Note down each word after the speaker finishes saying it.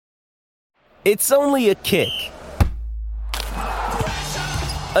It's only a kick,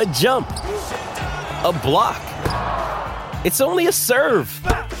 a jump, a block. It's only a serve.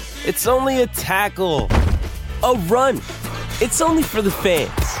 It's only a tackle, a run. It's only for the fans.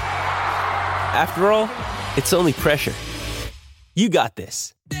 After all, it's only pressure. You got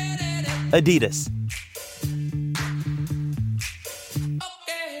this. Adidas.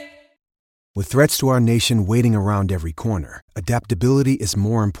 With threats to our nation waiting around every corner, adaptability is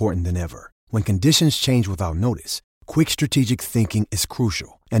more important than ever. When conditions change without notice, quick strategic thinking is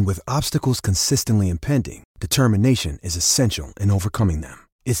crucial. And with obstacles consistently impending, determination is essential in overcoming them.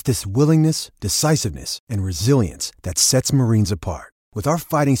 It's this willingness, decisiveness, and resilience that sets Marines apart. With our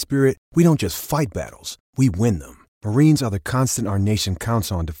fighting spirit, we don't just fight battles, we win them. Marines are the constant our nation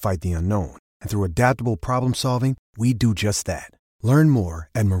counts on to fight the unknown. And through adaptable problem solving, we do just that. Learn more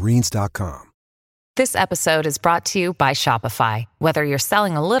at marines.com. This episode is brought to you by Shopify. Whether you're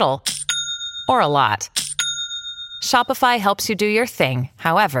selling a little or a lot, Shopify helps you do your thing,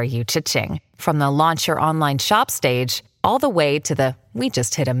 however you cha-ching. From the launch your online shop stage, all the way to the we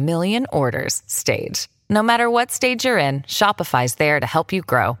just hit 1 million orders stage. No matter what stage you're in, Shopify's there to help you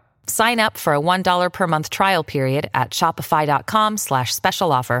grow. Sign up for a $1 per month trial period at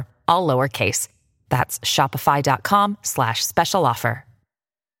shopify.com/special offer, all lowercase. That's shopify.com/special offer.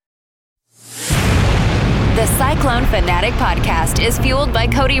 The Cyclone Fanatic podcast is fueled by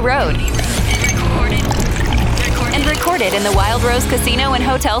Cody Road and recorded in the Wild Rose Casino and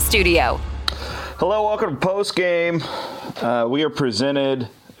Hotel Studio. Hello, welcome to POSTGAME. We are presented,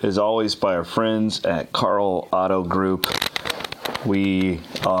 as always, by our friends at Carl Auto Group. We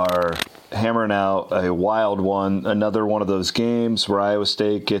are hammering out a wild one, another one of those games where Iowa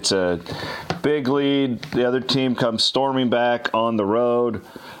State gets a big lead. The other team comes storming back on the road.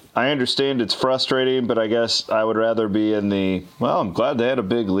 I understand it's frustrating, but I guess I would rather be in the, well, I'm glad they had a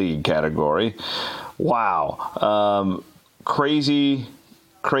big lead category. Wow. Crazy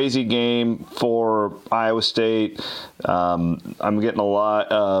game for Iowa State. I'm getting a lot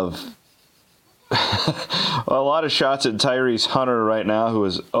of shots at Tyrese Hunter right now, who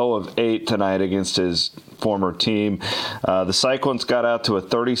is 0 of 8 tonight against his former team. The Cyclones got out to a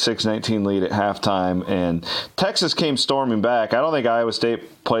 36-19 lead at halftime, and Texas came storming back. I don't think Iowa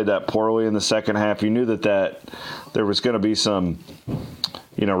State played that poorly in the second half. You knew that there was going to be some,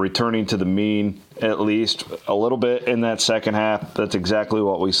 returning to the mean, at least a little bit in that second half. That's exactly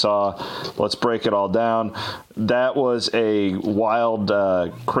what we saw. Let's break it all down. That was a wild,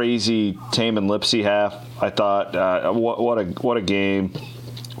 crazy Taman Lipsey half. I thought, what a game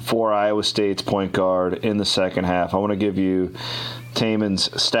for Iowa State's point guard in the second half. I want to give you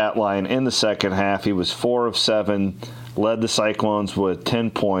Taman's stat line in the second half. He was 4 of 7, led the Cyclones with 10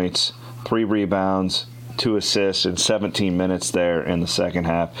 points, 3 rebounds, 2 assists in 17 minutes there in the second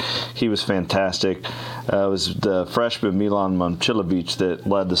half. He was fantastic. It was the freshman Milan Momcilovic that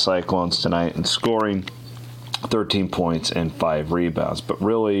led the Cyclones tonight in scoring 13 points and 5 rebounds. But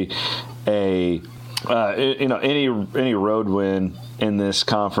really, any road win in this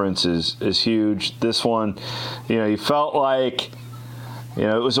conference is huge. This one, you felt like,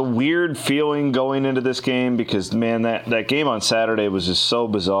 it was a weird feeling going into this game because, man, that game on Saturday was just so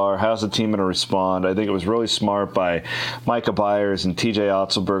bizarre. How's the team going to respond? I think it was really smart by Micah Byers and TJ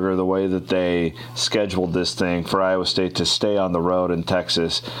Otzelberger, the way that they scheduled this thing for Iowa State to stay on the road in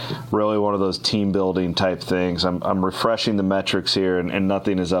Texas. Really one of those team-building type things. I'm refreshing the metrics here, and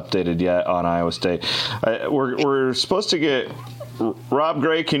nothing is updated yet on Iowa State. We're supposed to get – Rob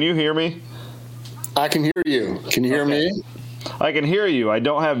Gray, can you hear me? I can hear you. Can you hear me? I can hear you. I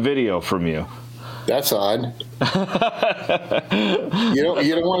don't have video from you. That's odd. You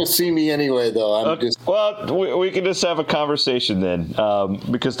don't want to see me anyway, though. Well, we can just have a conversation then,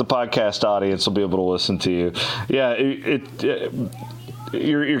 because the podcast audience will be able to listen to you. Yeah,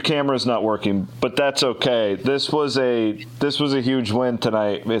 your camera's not working, but that's okay. This was a huge win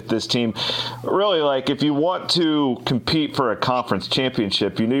tonight with this team. Really, if you want to compete for a conference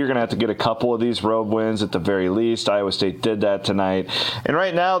championship, you knew you're going to have to get a couple of these road wins at the very least. Iowa State did that tonight, and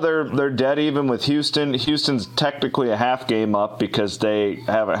right now they're dead even with Houston. Houston's technically a half game up because they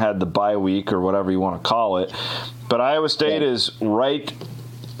haven't had the bye week or whatever you want to call it, but Iowa State is right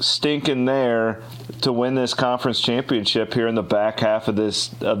stinking there to win this conference championship here in the back half of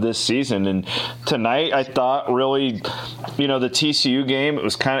this season. And tonight, I thought really, the TCU game, it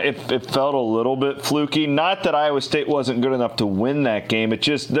was it felt a little bit fluky. Not that Iowa State wasn't good enough to win that game. It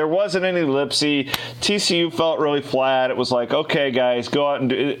just, there wasn't any Lipsey. TCU felt really flat. It was like, okay, guys, go out and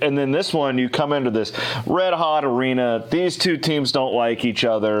do it. And then this one, you come into this red hot arena. These two teams don't like each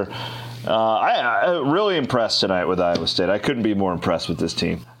other. I really impressed tonight with Iowa State. I couldn't be more impressed with this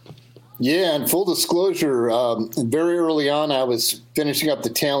team. Yeah, and full disclosure, very early on, I was finishing up the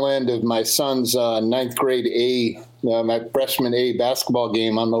tail end of my son's ninth grade my freshman A basketball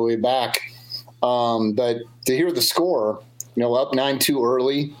game on my way back. But to hear the score, up 9-2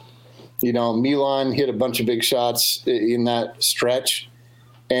 early, Milan hit a bunch of big shots in that stretch.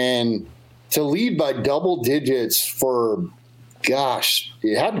 And to lead by double digits for,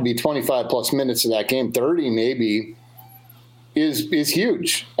 it had to be 25 plus minutes of that game, 30 maybe, is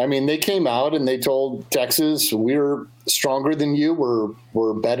huge. I mean, they came out and they told Texas, we're stronger than you,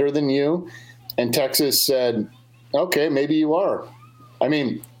 we're better than you. And Texas said, okay, maybe you are. I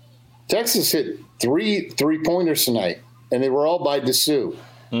mean, Texas hit three-pointers tonight, and they were all by Dessou.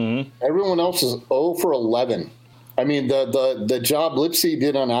 Mm-hmm. Everyone else is 0 for 11. I mean, the job Lipsy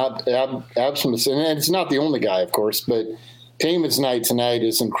did on Absmus, and it's not the only guy, of course, but Taman's night tonight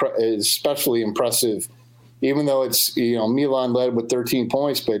is especially impressive, even though it's, Milan led with 13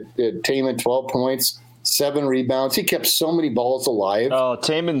 points, but Taman 12 points, 7 rebounds. He kept so many balls alive. Oh,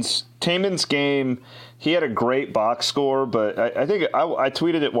 Taman's game, he had a great box score, but I think I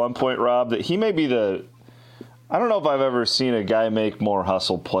tweeted at one point, Rob, that he may be I don't know if I've ever seen a guy make more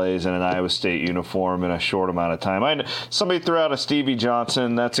hustle plays in an Iowa State uniform in a short amount of time. Somebody threw out a Stevie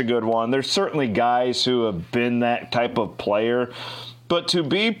Johnson. That's a good one. There's certainly guys who have been that type of player. But to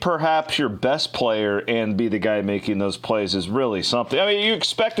be perhaps your best player and be the guy making those plays is really something. I mean, you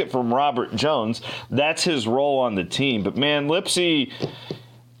expect it from Robert Jones. That's his role on the team. But, man, Lipsy,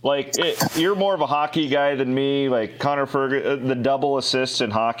 you're more of a hockey guy than me. Like Connor Ferguson, the double assists in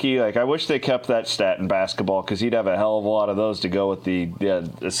hockey. I wish they kept that stat in basketball because he'd have a hell of a lot of those to go with the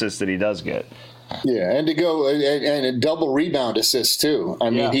assists that he does get. Yeah, and to go and a double rebound assist too.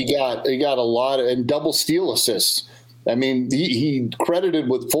 I mean, he got a lot and double steal assists. I mean, he credited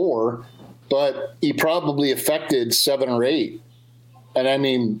with 4, but he probably affected 7 or 8. And I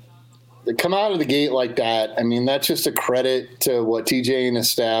mean, to come out of the gate like that, I mean, that's just a credit to what TJ and his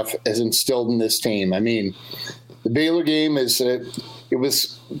staff has instilled in this team. I mean, the Baylor game it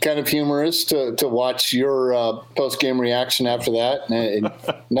was kind of humorous to watch your post-game reaction after that. And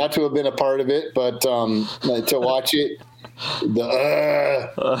not to have been a part of it, but to watch it.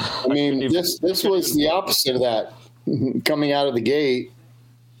 I mean, this was the opposite of that. Coming out of the gate,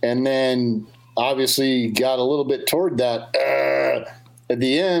 and then obviously got a little bit toward that at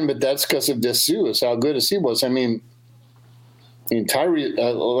the end, but that's because of Dessou, is how good as he was. I mean Tyree,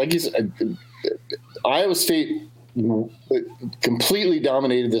 like you said, Iowa State completely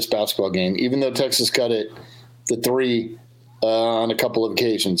dominated this basketball game, even though Texas cut it to 3 on a couple of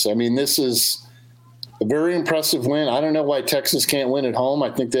occasions. I mean, this is a very impressive win. I don't know why Texas can't win at home. I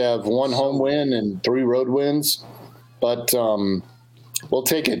think they have 1 home win and 3 road wins. But we'll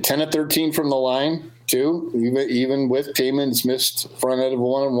take it. 10 of 13 from the line, too, even with Taman's missed front end of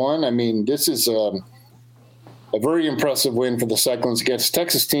 1-on-1. I mean, this is a very impressive win for the Cyclones against a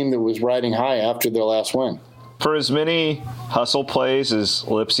Texas team that was riding high after their last win. For as many hustle plays as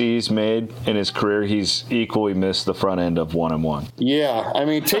Lipsy's made in his career, he's equally missed the front end of 1-on-1. Yeah, I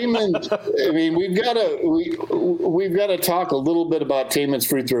mean Taman. I mean we've got to talk a little bit about Taman's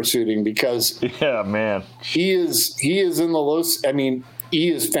free throw shooting because he is in the low. I mean, he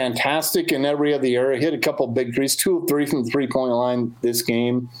is fantastic in every other area. Hit a couple big threes, 2 of 3 from the 3-point line this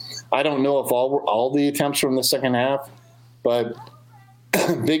game. I don't know if all the attempts from the second half, but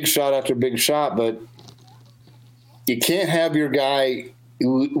big shot after big shot, but. You can't have your guy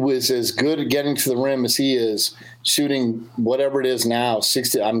who is as good at getting to the rim as he is shooting whatever it is now,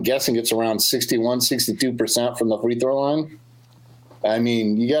 60. I'm guessing it's around 61, 62% from the free throw line. I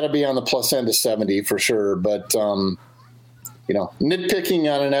mean, you got to be on the plus end of 70 for sure. But,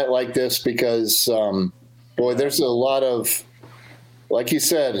 nitpicking on a net like this because, there's a lot of, like you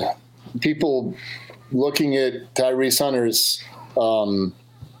said, people looking at Tyrese Hunter's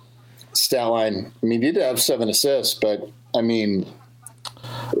stat line. I mean, he did have 7 assists, but I mean,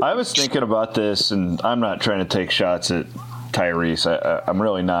 I was thinking about this, and I'm not trying to take shots at Tyrese. I'm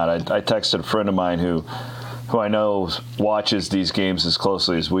really not. I texted a friend of mine who I know watches these games as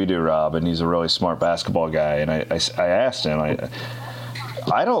closely as we do, Rob, and he's a really smart basketball guy. And I asked him,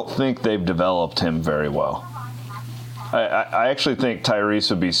 I don't think they've developed him very well. I actually think Tyrese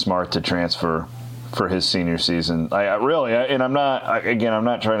would be smart to transfer for his senior season. I'm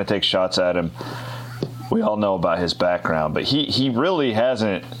not trying to take shots at him. We all know about his background, but he really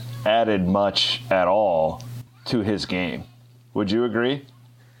hasn't added much at all to his game. Would you agree?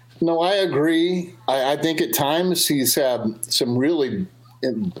 No, I agree. I think at times he's had some really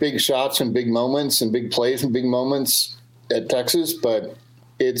big shots and big moments and big plays and big moments at Texas, but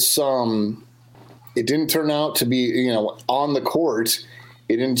it didn't turn out to be, on the court.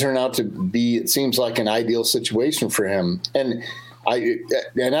 it didn't turn out to be, it seems like, an ideal situation for him. And I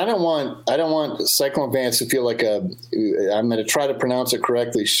don't want Cyclone fans to feel like I'm going to try to pronounce it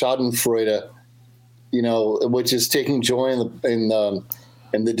correctly, Schadenfreude, which is taking joy in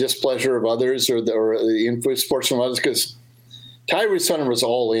the displeasure of others or the influence from others, because Tyrese Hunter was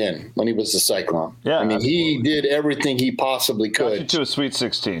all in when he was the Cyclone. Yeah, I mean, he did everything he possibly could. Got you to a Sweet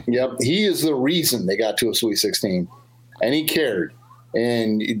 16. Yep, he is the reason they got to a Sweet 16, and he cared.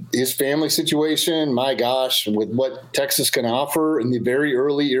 And his family situation, my gosh, with what Texas can offer in the very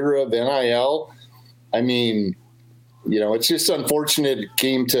early era of NIL, I mean, it's just unfortunate it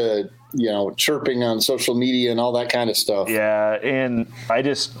came to, chirping on social media and all that kind of stuff. Yeah, and I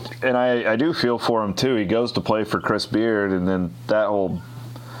do feel for him too. He goes to play for Chris Beard, and then that whole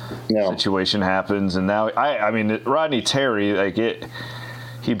situation happens, and now I mean Rodney Terry,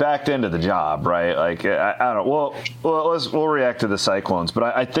 he backed into the job, right? Like I don't. Well, we'll react to the Cyclones, but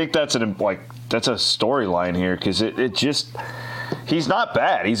I think that's a storyline here, because it just. He's not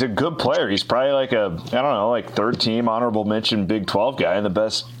bad. He's a good player. He's probably like third team honorable mention Big 12 guy in the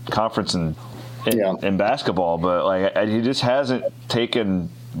best conference in basketball. But he just hasn't taken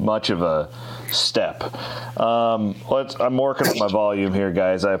much of a step. I'm working on my volume here,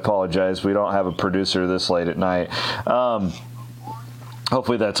 guys. I apologize. We don't have a producer this late at night.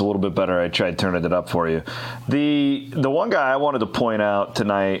 Hopefully that's a little bit better. I tried turning it up for you. The one guy I wanted to point out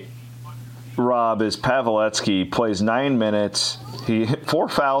tonight, Rob, is Pavlovsky. Plays 9 minutes. He hit 4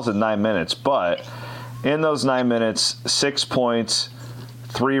 fouls in 9 minutes, but in those 9 minutes, 6 points,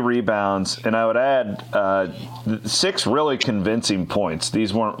 3 rebounds, and I would add 6 really convincing points.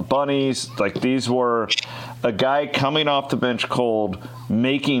 These weren't bunnies. These were a guy coming off the bench cold,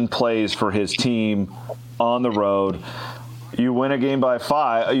 making plays for his team on the road. You win a game by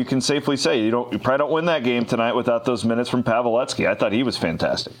 5, you can safely say you probably don't win that game tonight without those minutes from Pavlovsky. I thought he was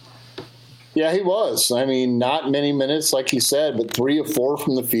fantastic. Yeah, he was. I mean, not many minutes, like you said, but 3 of 4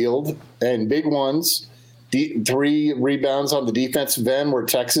 from the field and big ones. 3 rebounds on the defensive end, where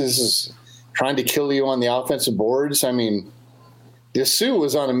Texas is trying to kill you on the offensive boards. I mean, Dessou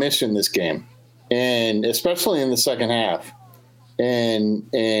was on a mission this game, and especially in the second half. And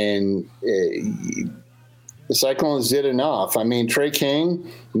the Cyclones did enough. I mean, Trey King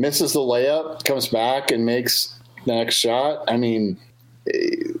misses the layup, comes back and makes the next shot. I mean,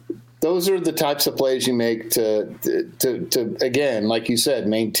 those are the types of plays you make to again, like you said,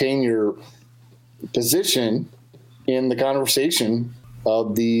 maintain your position in the conversation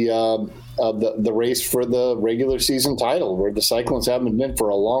of the race for the regular season title, where the Cyclones haven't been for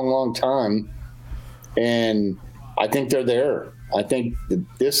a long, long time. And I think they're there. I think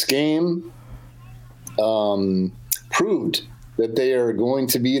this game proved that they are going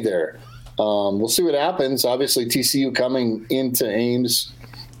to be there. We'll see what happens. Obviously, TCU coming into Ames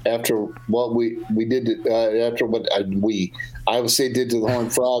after what we did, after what Iowa State did to the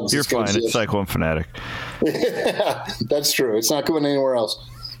Horned Frogs. You're fine. It's Cyclone Fanatic. That's true. It's not going anywhere else.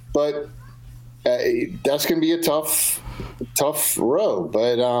 But that's going to be a tough road.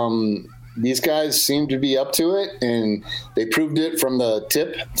 But these guys seem to be up to it, and they proved it from the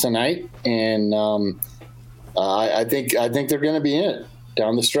tip tonight. And I think they're going to be in it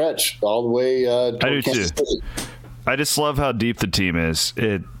down the stretch all the way to Kansas City. I just love how deep the team is.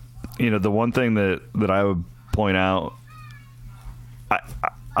 The one thing that I would point out,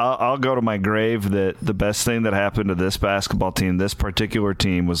 I'll go to my grave that the best thing that happened to this basketball team, this particular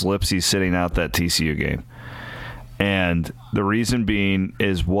team, was Lipsy sitting out that TCU game. And the reason being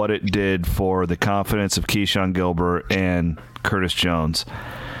is what it did for the confidence of Keyshawn Gilbert and Curtis Jones.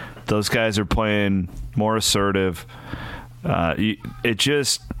 Those guys are playing more assertive. I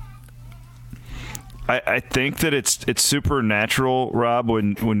think that it's super natural, Rob,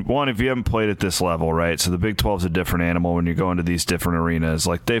 when if you haven't played at this level, right? So the Big 12 is a different animal when you go into these different arenas.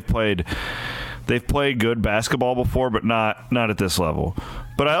 Like they've played good basketball before, but not at this level.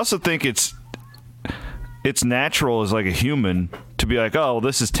 But I also think it's natural as like a human to be like, oh,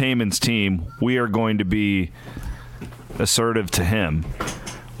 this is Taman's team. We are going to be assertive to him.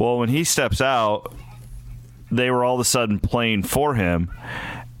 Well, when he steps out, they were all of a sudden playing for him.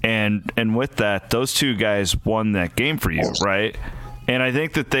 And with that, those two guys won that game for you, right? And I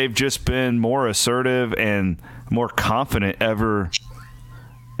think that they've just been more assertive and more confident ever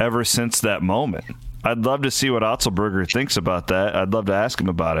since that moment. I'd love to see what Otzelberger thinks about that. I'd love to ask him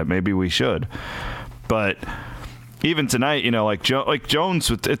about it. Maybe we should. But even tonight, like Jones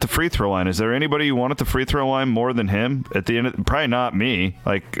at the free throw line, is there anybody you want at the free throw line more than him? At the end, probably not me.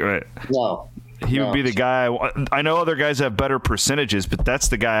 No. He would be the guy. I know other guys have better percentages, but that's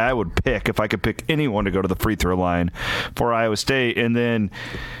the guy I would pick if I could pick anyone to go to the free throw line for Iowa State. And then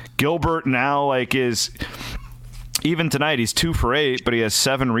Gilbert now is even tonight he's 2 for 8, but he has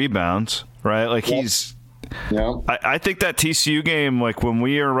 7 rebounds. Right, he's. Yeah. I think that TCU game, when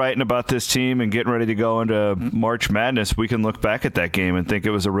we are writing about this team and getting ready to go into March Madness, we can look back at that game and think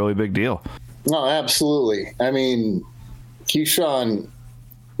it was a really big deal. No, absolutely. I mean, Keyshawn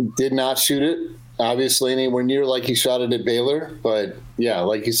did not shoot it, obviously, anywhere near like he shot it at Baylor. But, yeah,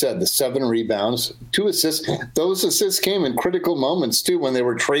 like you said, the 7 rebounds, 2 assists. Those assists came in critical moments, too, when they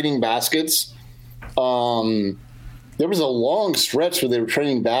were trading baskets. There was a long stretch where they were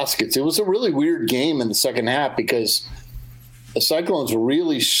trading baskets. It was a really weird game in the second half because the Cyclones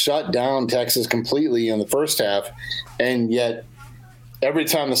really shut down Texas completely in the first half, and yet every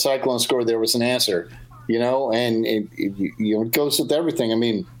time the Cyclones scored, there was an answer, and it goes with everything. I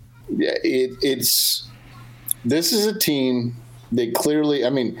mean, this is a team that clearly, I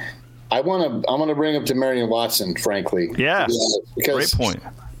mean, I want to bring up Demarion Watson, frankly. Yeah, great point.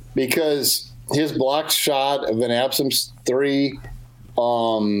 Because his blocked shot of an absence 3,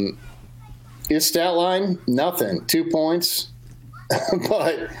 his stat line, nothing. 2 points,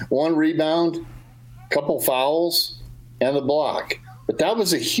 but 1 rebound, couple fouls, and the block. But that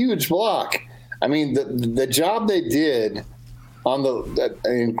was a huge block. I mean, the job they did on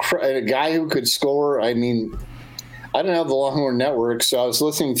a guy who could score. I mean, I don't have the Longhorn Network, so I was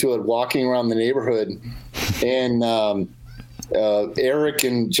listening to it walking around the neighborhood, and Eric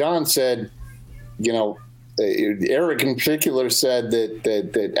and John said, Eric in particular said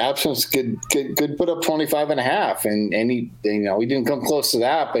that Absence could put up 25 and a half, and he didn't come close to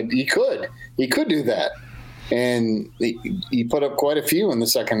that, but he could do that, and he put up quite a few in the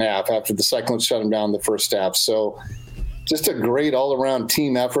second half after the Cyclones shut him down in the first half. So just a great all-around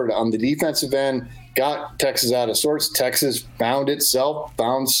team effort on the defensive end. Got Texas out of sorts. Texas found itself,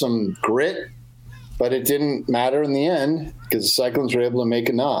 found some grit, but it didn't matter in the end because the Cyclones were able to make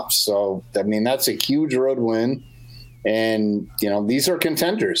enough. So, I mean, that's a huge road win. And, these are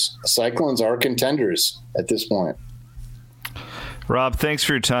contenders. The Cyclones are contenders at this point. Rob, thanks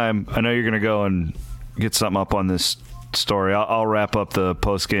for your time. I know you're going to go and get something up on this story. I'll wrap up the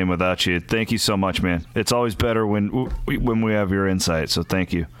post game without you. Thank you so much, man. It's always better when we have your insight. So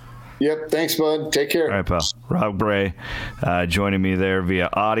thank you. Yep. Thanks, bud. Take care. All right, pal. Rob Bray joining me there via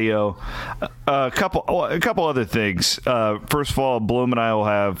audio. A couple other things. First of all, Bloom and I will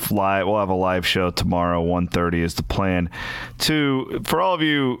have a live show tomorrow. 1:30 is the plan. 2, for all of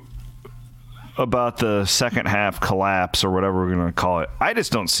you about the second half collapse or whatever we're going to call it, I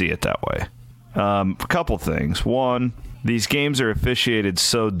just don't see it that way. A couple things. One, these games are officiated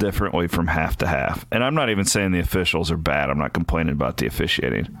so differently from half to half. And I'm not even saying the officials are bad. I'm not complaining about the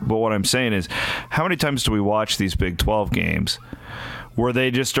officiating. But what I'm saying is, how many times do we watch these Big 12 games where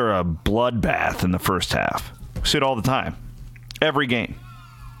they just are a bloodbath in the first half? We see it all the time. Every game.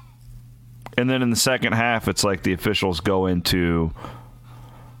 And then in the second half, it's like the officials go into,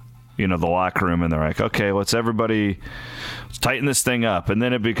 the locker room and they're like, okay, let's tighten this thing up. And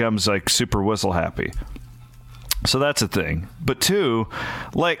then it becomes like super whistle happy. So that's a thing. But 2,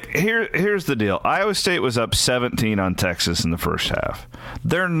 here's the deal. Iowa State was up 17 on Texas in the first half.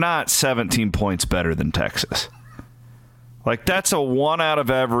 They're not 17 points better than Texas. That's a 1 out of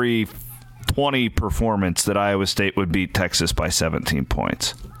every 20 performance that Iowa State would beat Texas by 17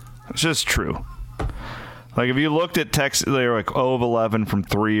 points. It's just true. If you looked at Texas, they were 0 of 11 from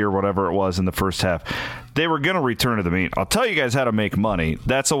 3 or whatever it was in the first half. They were going to return to the mean. I'll tell you guys how to make money.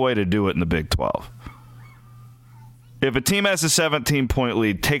 That's a way to do it in the Big 12. If a team has a 17-point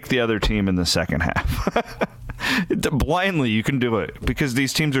lead, take the other team in the second half. Blindly, you can do it because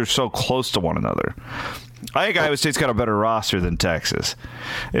these teams are so close to one another. I think Iowa State's got a better roster than Texas.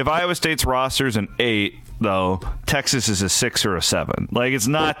 If Iowa State's roster's an 8, though, Texas is a 6 or a 7. It's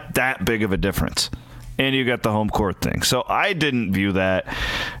not that big of a difference. And you got the home court thing. So I didn't view that.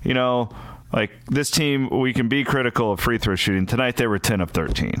 This team, we can be critical of free throw shooting. Tonight they were 10 of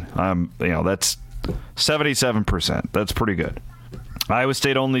 13. That's 77%. That's pretty good. Iowa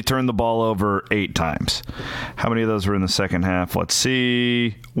State only turned the ball over 8 times. How many of those were in the second half? Let's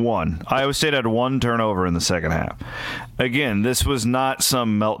see. 1. Iowa State had 1 turnover in the second half. Again, this was not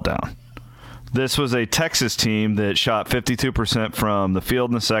some meltdown. This was a Texas team that shot 52% from the field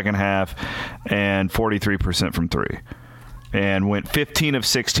in the second half and 43% from 3. And went 15 of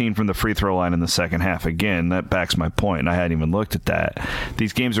 16 from the free throw line in the second half. Again, that backs my point, and I hadn't even looked at that.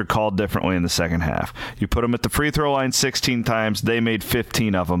 These games are called differently in the second half. You put them at the free throw line 16 times, they made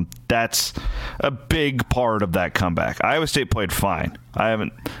 15 of them. That's a big part of that comeback. Iowa State played fine.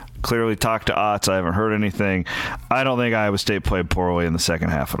 clearly talked to Otts. I haven't heard anything. I don't think Iowa State played poorly in the second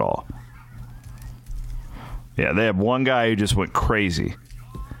half at all. Yeah, they have one guy who just went crazy.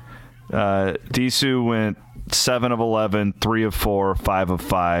 Disu went 7 of 11, 3 of 4, 5 of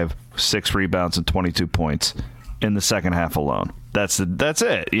 5, 6 rebounds and 22 points in the second half alone. That's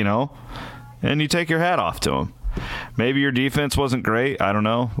it, you know? And you take your hat off to him. Maybe your defense wasn't great. I don't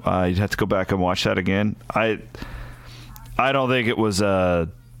know. You'd have to go back and watch that again. I don't think it was a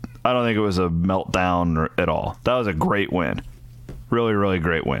meltdown at all. That was a great win. Really, really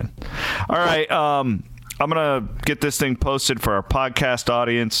great win. All right, I'm going to get this thing posted for our podcast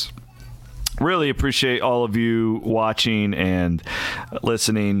audience. Really appreciate all of you watching and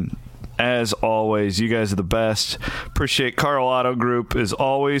listening. As always, you guys are the best. Appreciate Carl Auto Group, as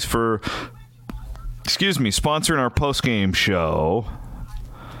always, for sponsoring our post-game show.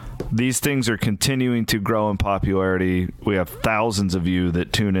 These things are continuing to grow in popularity. We have thousands of you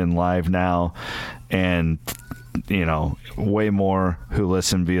that tune in live now, and way more who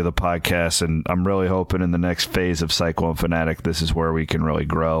listen via the podcast. And I'm really hoping in the next phase of Cyclone Fanatic, this is where we can really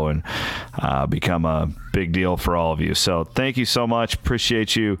grow and become a big deal for all of you. So thank you so much.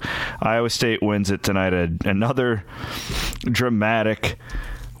 Appreciate you. Iowa State wins it tonight. Another dramatic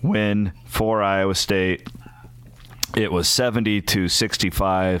win for Iowa State. It was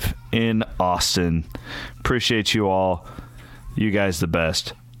 70-65 in Austin. Appreciate you all. You guys the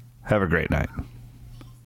best. Have a great night.